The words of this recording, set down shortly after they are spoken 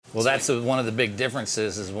Well, that's one of the big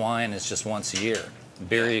differences is wine is just once a year.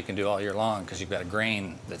 Beer you can do all year long because you've got a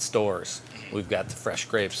grain that stores. We've got the fresh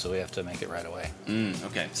grapes, so we have to make it right away.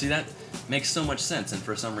 Okay. See, that makes so much sense, and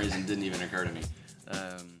for some reason didn't even occur to me.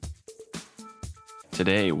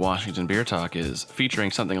 Today, Washington Beer Talk is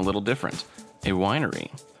featuring something a little different, a winery.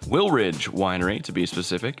 Willridge Winery, to be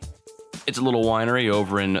specific. It's a little winery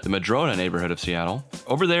over in the Madrona neighborhood of Seattle.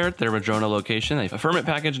 Over there at their Madrona location, they ferment,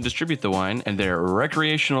 package, and distribute the wine, and their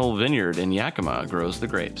recreational vineyard in Yakima grows the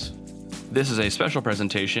grapes. This is a special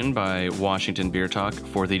presentation by Washington Beer Talk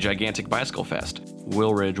for the Gigantic Bicycle Fest.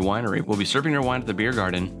 Willridge Winery will be serving your wine at the beer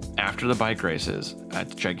garden after the bike races at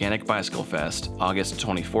the Gigantic Bicycle Fest, August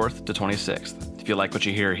 24th to 26th. If you like what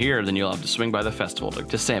you hear here, then you'll have to swing by the festival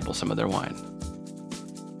to sample some of their wine.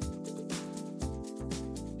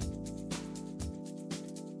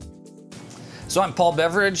 So I'm Paul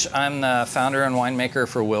Beveridge. I'm the founder and winemaker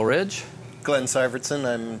for Willridge. Glenn Syvertson,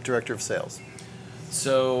 I'm Director of Sales.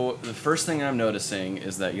 So the first thing I'm noticing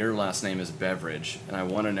is that your last name is Beveridge, and I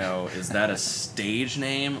want to know, is that a stage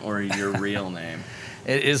name or your real name?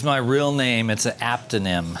 It is my real name. It's an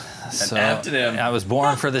aptonym. Aptonym? I was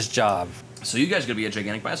born for this job. So you guys are going to be at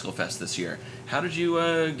Gigantic Bicycle Fest this year. How did you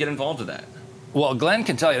get involved with that? Well, Glenn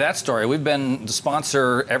can tell you that story. We've been the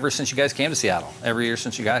sponsor ever since you guys came to Seattle, every year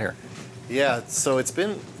since you got here. Yeah, so it's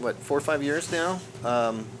been, 4 or 5 years now?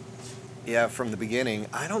 From the beginning.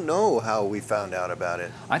 I don't know how we found out about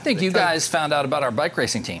it. I think you guys found out about our bike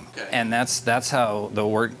racing team, okay. And that's how the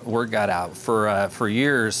word got out. For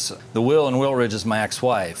years, the Will and Willridge is my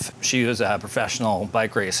ex-wife. She was a professional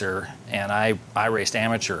bike racer, and I raced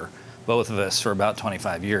amateur, both of us, for about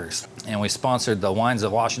 25 years. And we sponsored the Wines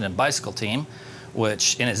of Washington bicycle team,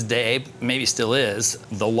 which in its day, maybe still is,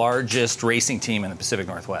 the largest racing team in the Pacific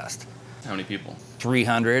Northwest. How many people?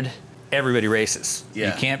 300. Everybody races.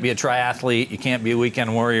 Yeah. You can't be a triathlete. You can't be a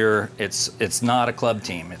weekend warrior. It's not a club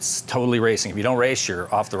team. It's totally racing. If you don't race,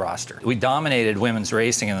 you're off the roster. We dominated women's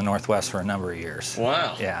racing in the Northwest for a number of years.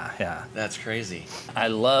 Wow. Yeah. That's crazy. I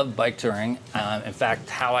love bike touring. In fact,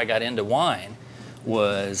 how I got into wine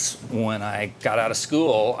was when I got out of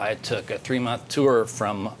school, I took a 3-month tour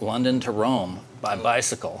from London to Rome by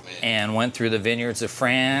bicycle and went through the vineyards of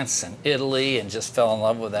France and Italy and just fell in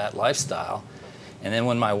love with that lifestyle. And then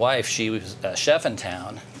when my wife, she was a chef in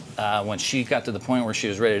town, when she got to the point where she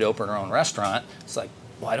was ready to open her own restaurant, it's like,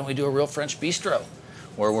 why don't we do a real French bistro?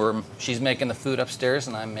 Where she's making the food upstairs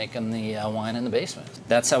and I'm making the wine in the basement.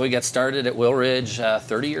 That's how we got started at Willridge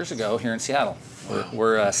 30 years ago here in Seattle. Wow.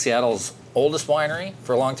 We're Seattle's oldest winery.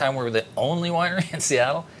 For a long time, we were the only winery in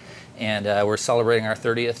Seattle. And we're celebrating our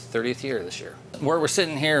 30th year this year. Where we're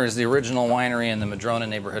sitting here is the original winery in the Madrona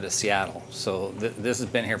neighborhood of Seattle. So this has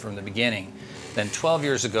been here from the beginning. Then 12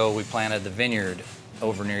 years ago, we planted the vineyard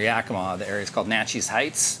over near Yakima. The area is called Natchez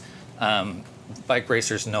Heights. Bike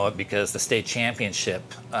racers know it because the state championship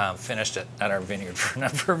finished it at our vineyard for a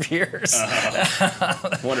number of years.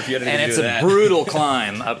 Wonder if you had anything and to it's do with a that. brutal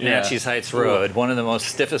climb up Yeah. Natchez Heights Road, one of the most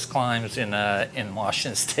stiffest climbs in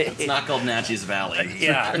Washington State. It's not called Natchez Valley.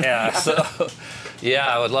 Yeah. So, yeah,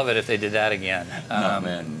 I would love it if they did that again.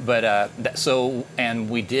 Man. But and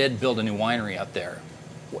we did build a new winery up there,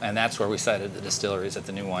 and that's where we sited the distilleries at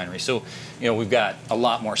the new winery. So, we've got a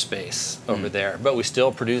lot more space over there, but we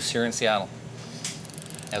still produce here in Seattle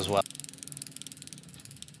as well.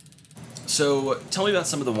 So, tell me about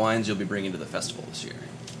some of the wines you'll be bringing to the festival this year.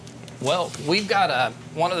 Well, we've got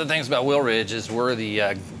one of the things about Willridge is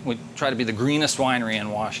we try to be the greenest winery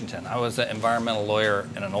in Washington. I was an environmental lawyer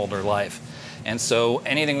in an older life. And so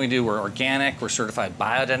anything we do, we're organic, we're certified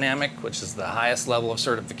biodynamic, which is the highest level of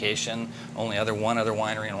certification. Only one other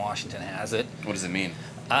winery in Washington has it. What does it mean?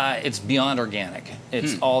 It's beyond organic.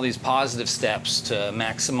 It's all these positive steps to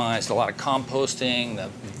maximize a lot of composting. The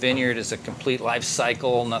vineyard is a complete life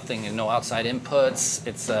cycle, no outside inputs.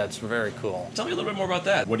 It's very cool. Tell me a little bit more about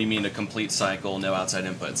that. What do you mean a complete cycle, no outside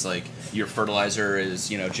inputs? Like your fertilizer is,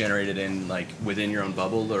 generated in within your own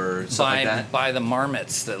bubble or something like that? By the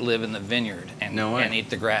marmots that live in the vineyard and eat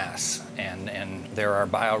the grass. And there are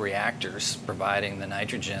bioreactors providing the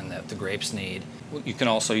nitrogen that the grapes need. You can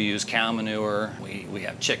also use cow manure. We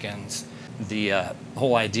have chickens. The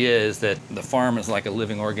whole idea is that the farm is like a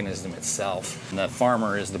living organism itself. And the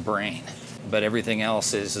farmer is the brain, but everything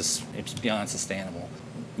else it's beyond sustainable.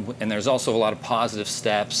 And there's also a lot of positive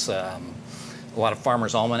steps, a lot of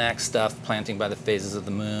farmer's almanac stuff, planting by the phases of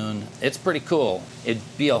the moon. It's pretty cool. It'd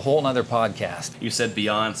be a whole nother podcast. You said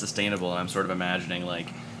beyond sustainable, and I'm sort of imagining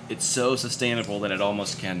it's so sustainable that it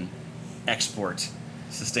almost can export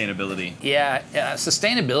Sustainability. Yeah,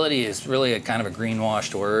 sustainability is really a kind of a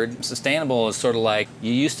greenwashed word. Sustainable is sort of like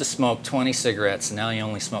you used to smoke 20 cigarettes, and now you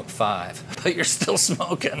only smoke 5, but you're still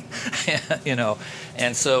smoking, you know.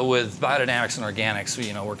 And so with biodynamics and organics,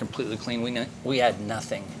 we're completely clean. We add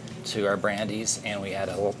nothing to our brandies, and we add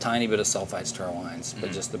a little tiny bit of sulfites to our wines,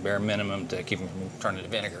 but just the bare minimum to keep them from turning to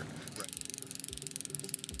vinegar.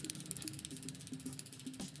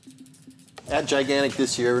 At Gigantic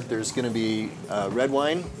this year, there's going to be red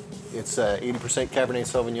wine. It's 80% Cabernet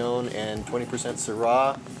Sauvignon and 20%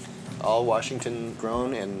 Syrah, all Washington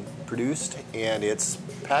grown and produced, and it's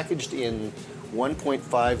packaged in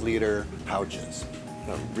 1.5 liter pouches,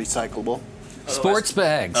 recyclable. Sports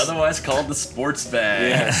bags. Otherwise called the sports bag.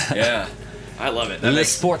 Yes. Yeah. I love it. The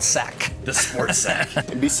sports sack. The sports sack.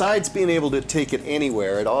 And besides being able to take it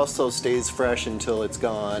anywhere, it also stays fresh until it's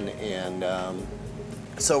gone. And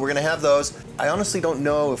so we're going to have those. I honestly don't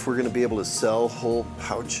know if we're going to be able to sell whole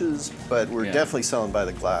pouches, but we're definitely selling by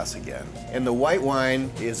the glass again. And the white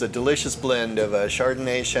wine is a delicious blend of a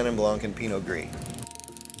Chardonnay, Chenin Blanc, and Pinot Gris.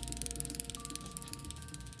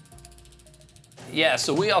 Yeah,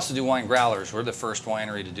 so we also do wine growlers. We're the first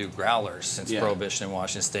winery to do growlers since Prohibition in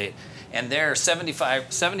Washington State. And there,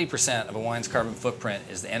 70% of a wine's carbon footprint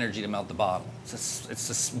is the energy to melt the bottle.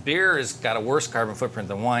 Beer has got a worse carbon footprint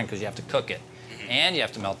than wine because you have to cook it and you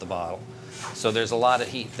have to melt the bottle. So there's a lot of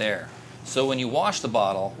heat there. So when you wash the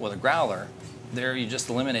bottle with a growler, there you just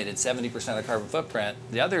eliminated 70% of the carbon footprint.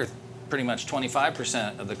 The other pretty much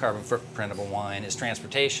 25% of the carbon footprint of a wine is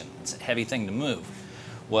transportation. It's a heavy thing to move.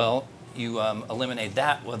 Well, you eliminate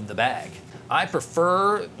that with the bag. I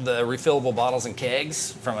prefer the refillable bottles and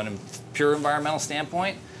kegs from a pure environmental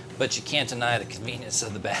standpoint, but you can't deny the convenience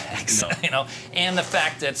of the bags, No. and the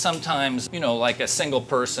fact that sometimes, like a single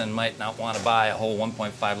person might not want to buy a whole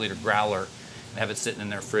 1.5 liter growler and have it sitting in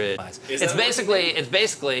their fridge. It's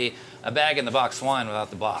basically a bag in the box wine without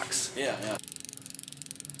the box. Yeah.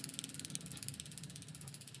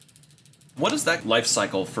 What does that life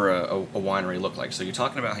cycle for a winery look like? So you're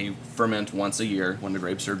talking about how you ferment once a year when the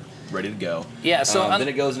grapes are ready to go. Yeah. So then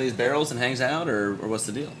it goes in these barrels and hangs out, or what's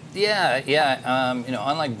the deal? Yeah.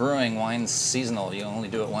 Unlike brewing, wine's seasonal. You only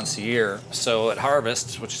do it once a year. So at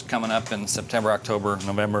harvest, which is coming up in September, October,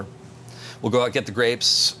 November, we'll go out, get the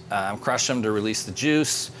grapes, crush them to release the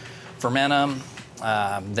juice, ferment them,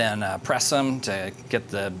 then press them to get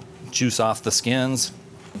the juice off the skins.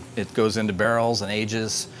 It goes into barrels and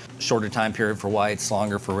ages. Shorter time period for whites,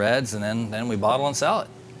 longer for reds, and then we bottle and sell it.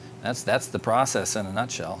 That's the process in a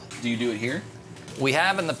nutshell. Do you do it here? We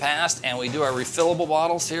have in the past, and we do our refillable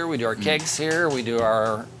bottles here. We do our kegs here. We do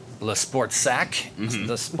our Le Sport Sac.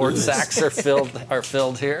 The sport sacks are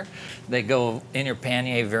filled here. They go in your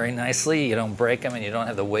pannier very nicely. You don't break them, and you don't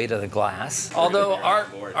have the weight of the glass. Although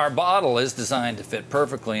our bottle is designed to fit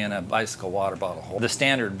perfectly in a bicycle water bottle hole. The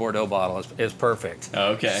standard Bordeaux bottle is perfect.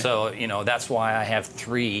 Okay. So that's why I have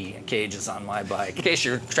 3 cages on my bike. In case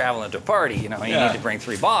you're traveling to a party, you need to bring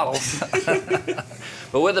 3 bottles.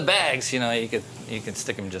 But with the bags, you can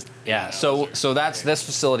stick them just So that's this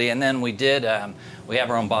facility, and then we did we have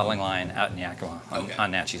our own bottling line out in Yakima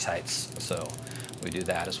on Natchez Heights, so we do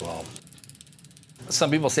that as well.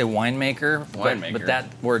 Some people say winemaker, but that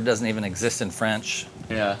word doesn't even exist in French.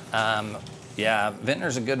 Yeah.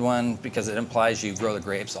 Vintner's a good one because it implies you grow the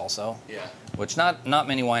grapes also. Yeah. Which not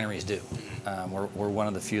many wineries do. We're one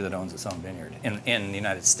of the few that owns its own vineyard in the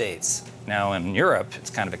United States. Now in Europe,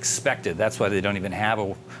 it's kind of expected. That's why they don't even have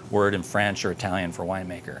a word in French or Italian for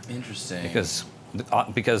winemaker. Interesting.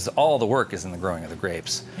 Because all the work is in the growing of the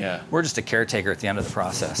grapes. Yeah. We're just a caretaker at the end of the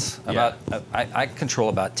process. I control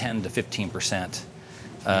about 10 to 15%.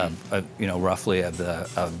 Roughly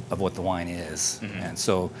of what the wine is, and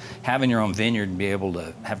so having your own vineyard and be able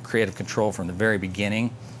to have creative control from the very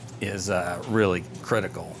beginning is really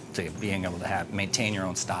critical to being able to maintain your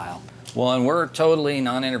own style. Well, and we're totally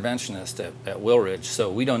non-interventionist at Willridge,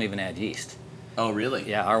 so we don't even add yeast. Oh, really?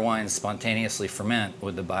 Yeah, our wines spontaneously ferment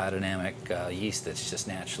with the biodynamic yeast that's just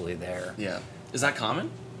naturally there. Yeah. Is that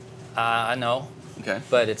common? No. Okay.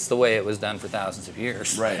 But it's the way it was done for thousands of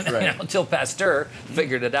years. Right. Until Pasteur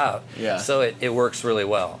figured it out. Yeah. So it works really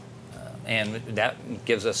well. And that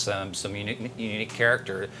gives us some unique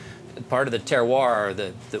character. Part of the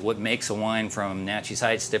terroir, what makes a wine from Natchez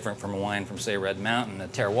Heights different from a wine from, say, Red Mountain, the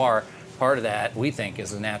terroir, part of that, we think,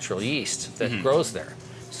 is the natural yeast that grows there.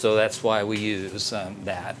 So that's why we use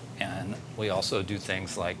that. And we also do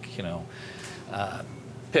things like,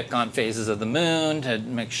 pick on phases of the moon to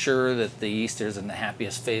make sure that the yeast is in the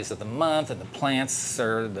happiest phase of the month, and the plants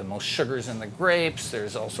are the most sugars in the grapes.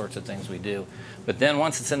 There's all sorts of things we do. But then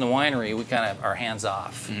once it's in the winery, we kind of are hands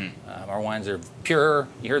off. Our wines are pure.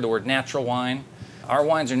 You hear the word natural wine. Our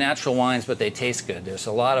wines are natural wines, but they taste good. There's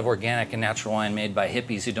a lot of organic and natural wine made by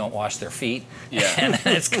hippies who don't wash their feet. Yeah. And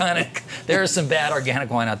it's kind of, there is some bad organic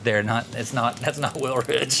wine out there. That's not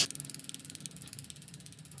Willridge.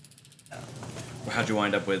 How'd you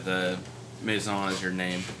wind up with Maison as your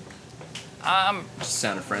name?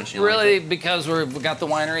 Sounded French. You Really, like because we've got the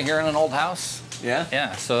winery here in an old house. it? Yeah.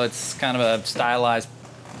 Yeah, so it's kind of a stylized,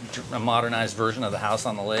 a modernized version of the house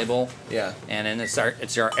on the label. Yeah. And then it's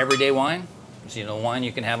our everyday wine. So, wine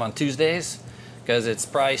you can have on Tuesdays, because it's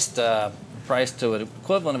priced to an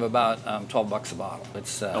equivalent of about $12 a bottle.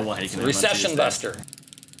 It's wine you it's can a have on recession Tuesdays. buster.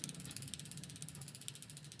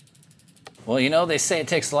 Well, they say it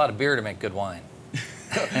takes a lot of beer to make good wine.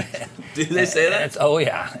 Do they say that? Oh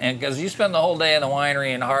yeah, and because you spend the whole day in the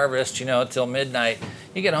winery and harvest, till midnight.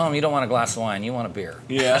 You get home, you don't want a glass of wine, you want a beer.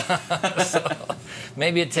 Yeah. So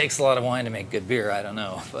maybe it takes a lot of wine to make good beer. I don't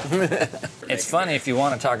know. But it's funny if you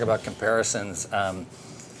want to talk about comparisons.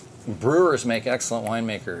 Brewers make excellent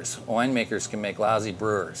winemakers. Winemakers can make lousy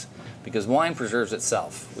brewers because wine preserves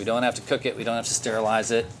itself. We don't have to cook it. We don't have to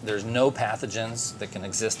sterilize it. There's no pathogens that can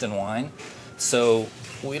exist in wine. So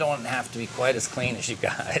we don't have to be quite as clean as you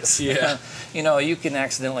guys. Yeah. You can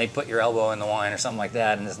accidentally put your elbow in the wine or something like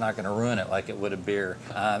that, and it's not going to ruin it like it would a beer.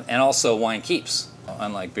 And also, wine keeps,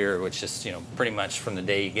 unlike beer, which is, pretty much from the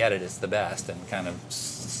day you get it, it's the best, and kind of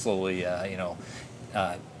slowly,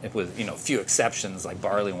 with, few exceptions like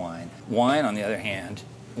barley wine. Wine, on the other hand,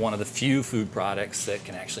 one of the few food products that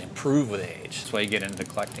can actually improve with age. That's why you get into the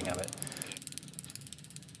collecting of it.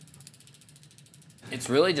 It's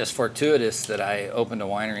really just fortuitous that I opened a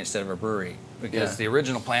winery instead of a brewery, because the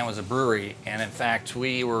original plan was a brewery, and in fact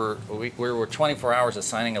we were 24 hours of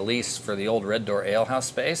signing a lease for the old Red Door Ale House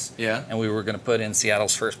space, and we were going to put in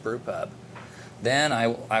Seattle's first brew pub. Then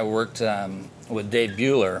I worked with Dave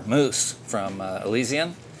Bueller, Moose from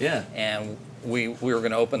Elysian, and we were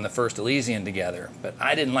going to open the first Elysian together, but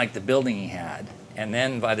I didn't like the building he had. And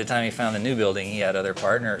then by the time he found the new building, he had other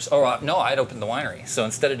partners. No, I'd opened the winery. So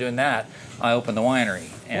instead of doing that, I opened the winery.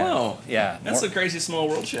 And, Whoa. Yeah. That's some crazy small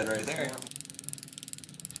world shit right there.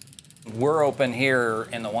 We're open here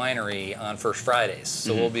in the winery on First Fridays.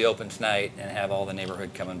 So we'll be open tonight and have all the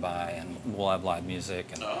neighborhood coming by, and we'll have live music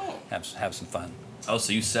and have some fun. Oh,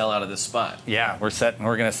 so you sell out of this spot? Yeah, we're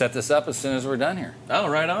going to set this up as soon as we're done here. Oh,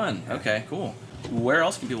 right on. Okay, cool. Where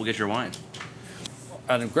else can people get your wine?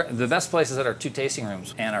 The best places at our 2 tasting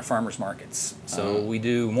rooms and our farmers markets. So we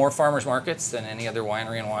do more farmers markets than any other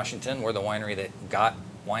winery in Washington. We're the winery that got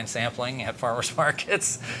wine sampling at farmers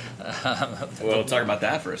markets. Well, talk about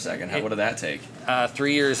that for a second. What did that take?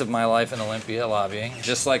 3 years of my life in Olympia lobbying,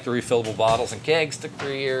 just like the refillable bottles and kegs took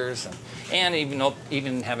 3 years, and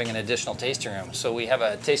even having an additional tasting room. So we have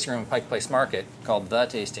a tasting room in Pike Place Market called The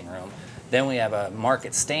Tasting Room. Then we have a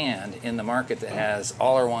market stand in the market that has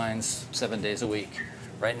all our wines 7 days a week,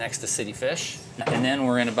 right next to City Fish. And then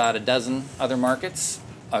we're in about a dozen other markets,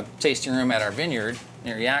 a tasting room at our vineyard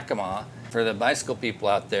near Yakima. For the bicycle people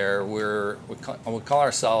out there, we call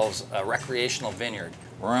ourselves a recreational vineyard.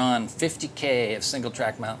 We're on 50K of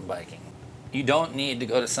single-track mountain biking. You don't need to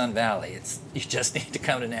go to Sun Valley. You just need to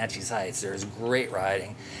come to Natchez Heights. There's great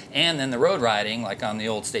riding. And then the road riding, like on the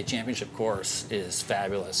old state championship course, is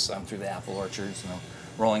fabulous. Through the apple orchards and the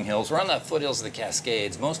rolling hills. We're on the foothills of the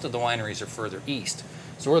Cascades. Most of the wineries are further east.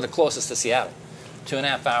 So we're the closest to Seattle.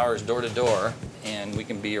 2.5 hours door to door, and we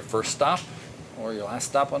can be your first stop or your last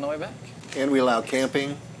stop on the way back. And we allow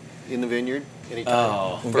camping in the vineyard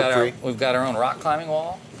anytime for free. We've got our own rock climbing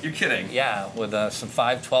wall. You're kidding? Yeah, with some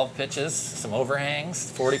 5-12 pitches, some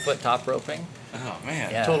overhangs, 40-foot top roping. Oh,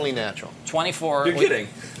 man. Yeah. Totally natural. 24. You're kidding?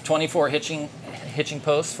 24 hitching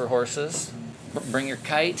posts for horses. Bring your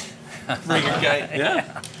kite. Bring your kite.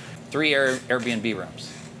 Yeah. 3 Airbnb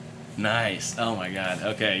rooms. Nice. Oh my God.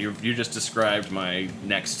 Okay, you just described my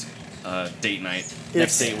next date night,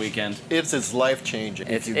 next date weekend. It's life-changing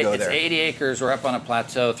if you go it's there. 80 acres. We're up on a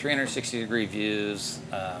plateau, 360-degree views.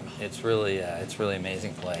 It's really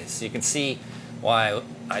amazing place. You can see why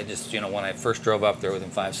I just, when I first drove up there within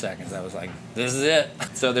 5 seconds, I was like, this is it.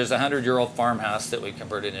 So there's a 100-year-old farmhouse that we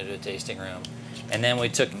converted into a tasting room. And then we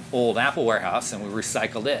took an old apple warehouse and we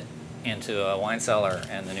recycled it into a wine cellar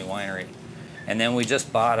and the new winery. And then we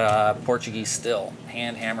just bought a Portuguese still,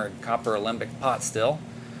 hand-hammered copper alembic pot still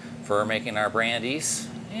for making our brandies.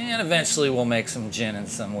 And eventually we'll make some gin and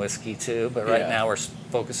some whiskey too, but right Yeah. now we're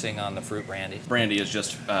focusing on the fruit brandy. Brandy is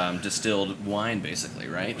just distilled wine, basically,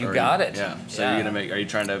 right? You Or got it. Yeah. So Yeah. you're gonna make?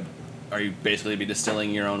 Are you basically be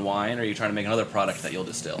distilling your own wine, or are you trying to make another product that you'll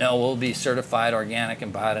distill? No, we'll be certified organic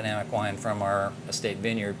and biodynamic wine from our estate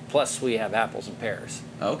vineyard. Plus we have apples and pears.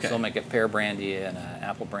 Okay. So we'll make a pear brandy and an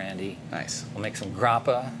apple brandy. Nice. We'll make some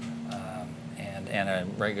grappa and a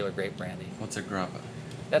regular grape brandy. What's a grappa?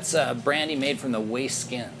 That's brandy made from the waste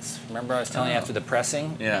skins. Remember I was telling you Oh. after the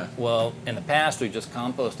pressing? Yeah. Well, in the past we just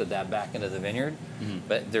composted that back into the vineyard,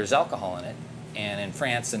 but there's alcohol in it. And in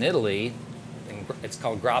France and Italy, it's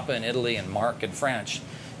called grappa in Italy and Marc in French.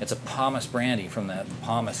 It's a pomace brandy from that.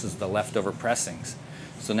 Pomace is the leftover pressings.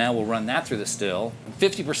 So now we'll run that through the still.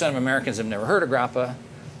 50% of Americans have never heard of grappa.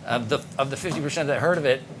 Of the 50% that heard of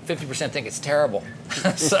it, 50% think it's terrible.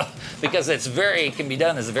 So because it can be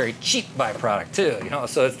done as a very cheap byproduct too.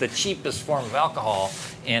 So it's the cheapest form of alcohol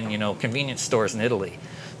in convenience stores in Italy.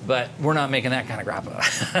 But we're not making that kind of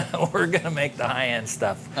grappa. We're gonna make the high-end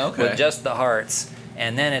stuff with just the hearts,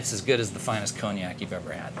 and then it's as good as the finest cognac you've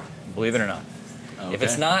ever had. Believe it or not. Okay. If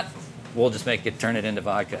it's not, we'll just turn it into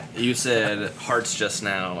vodka. You said hearts just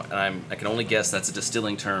now, and I can only guess that's a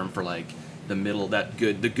distilling term for like the middle, the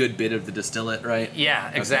good bit of the distillate, right?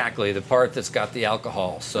 Yeah, exactly. The part that's got the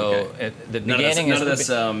alcohol. So Okay. at the None beginning of this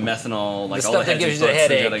methanol, like the all the stuff that heads gives and you the foots,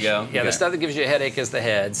 they headache. gotta go. Yeah, Okay. the stuff that gives you a headache is the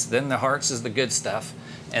heads. Then the hearts is the good stuff,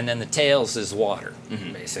 and then the tails is water,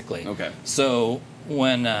 basically. Okay. So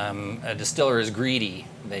when a distiller is greedy,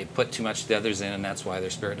 they put too much of the others in, and that's why their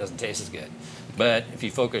spirit doesn't taste as good. But if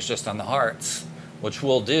you focus just on the hearts, which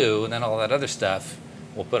we'll do, and then all that other stuff,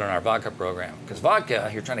 we'll put in our vodka program. Because vodka,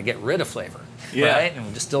 you're trying to get rid of flavor, right?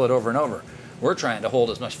 And distill it over and over. We're trying to hold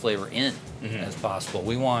as much flavor in as possible.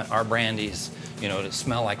 We want our brandies, to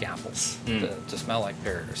smell like apples, to smell like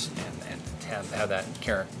pears, and have that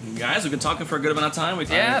character. Guys, we've been talking for a good amount of time.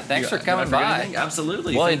 Thanks for coming by.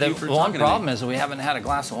 Absolutely. Well, Thank the you for one talking to me. problem is we haven't had a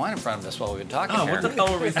glass of wine in front of us while we've been talking Oh, here. what the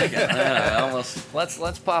hell were we thinking? I almost.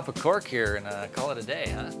 Let's pop a cork here and call it a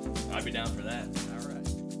day, huh? I'd be down for that. All right.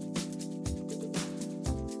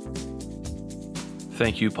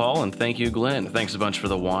 Thank you, Paul, and thank you, Glenn. Thanks a bunch for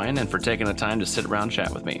the wine and for taking the time to sit around and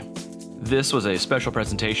chat with me. This was a special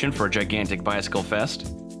presentation for Gigantic Bicycle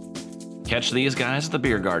Fest. Catch these guys at the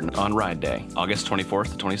Beer Garden on Ride Day, August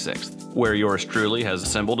 24th to 26th, where yours truly has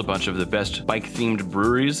assembled a bunch of the best bike-themed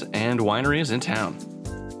breweries and wineries in town.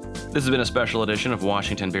 This has been a special edition of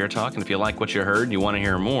Washington Beer Talk, and if you like what you heard and you want to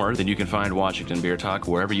hear more, then you can find Washington Beer Talk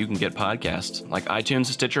wherever you can get podcasts, like iTunes,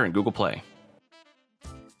 Stitcher, and Google Play.